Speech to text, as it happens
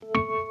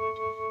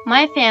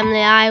my family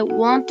and I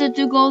wanted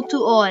to go to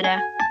Åre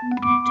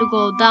to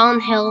go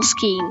downhill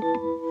skiing.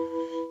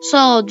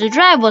 So the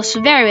drive was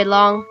very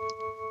long.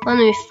 When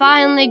we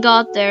finally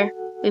got there,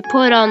 we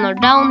put on our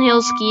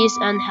downhill skis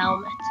and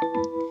helmet.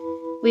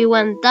 We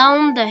went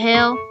down the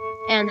hill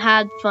and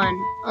had fun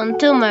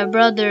until my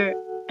brother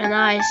and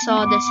I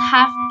saw this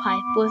half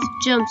pipe with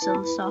jumps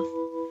and stuff.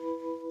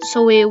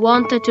 So we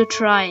wanted to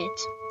try it.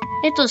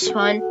 It was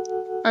fun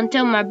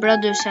until my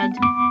brother said,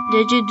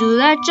 "Did you do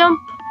that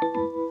jump?"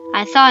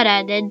 I thought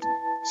I did,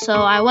 so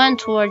I went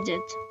towards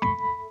it.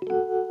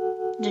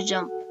 The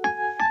jump.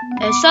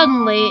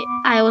 Suddenly,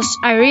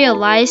 I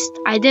realized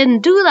I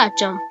didn't do that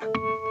jump.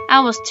 I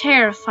was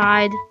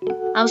terrified.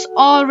 I was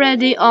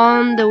already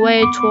on the way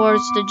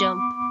towards the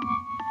jump.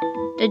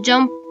 The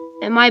jump,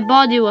 and my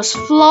body was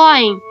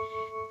flying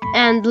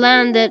and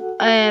landed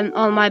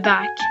on my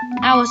back.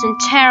 I was in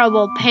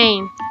terrible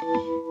pain.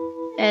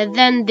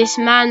 Then this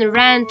man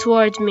ran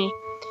towards me.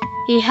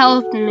 He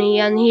helped me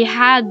and he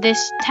had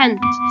this tent,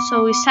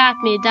 so he sat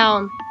me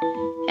down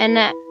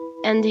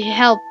and he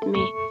helped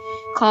me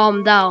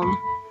calm down.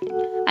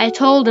 I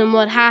told him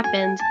what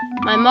happened.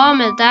 My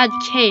mom and dad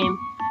came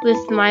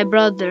with my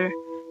brother.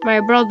 My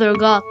brother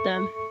got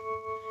them.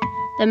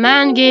 The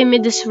man gave me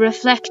this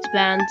reflect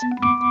band.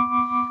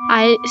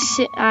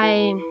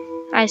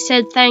 I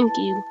said thank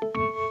you.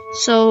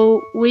 So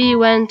we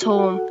went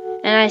home,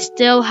 and I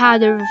still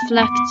had a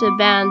reflector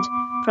band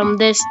from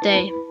this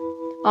day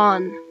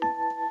on.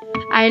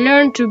 I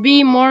learned to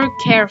be more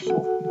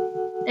careful.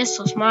 This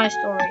was my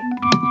story.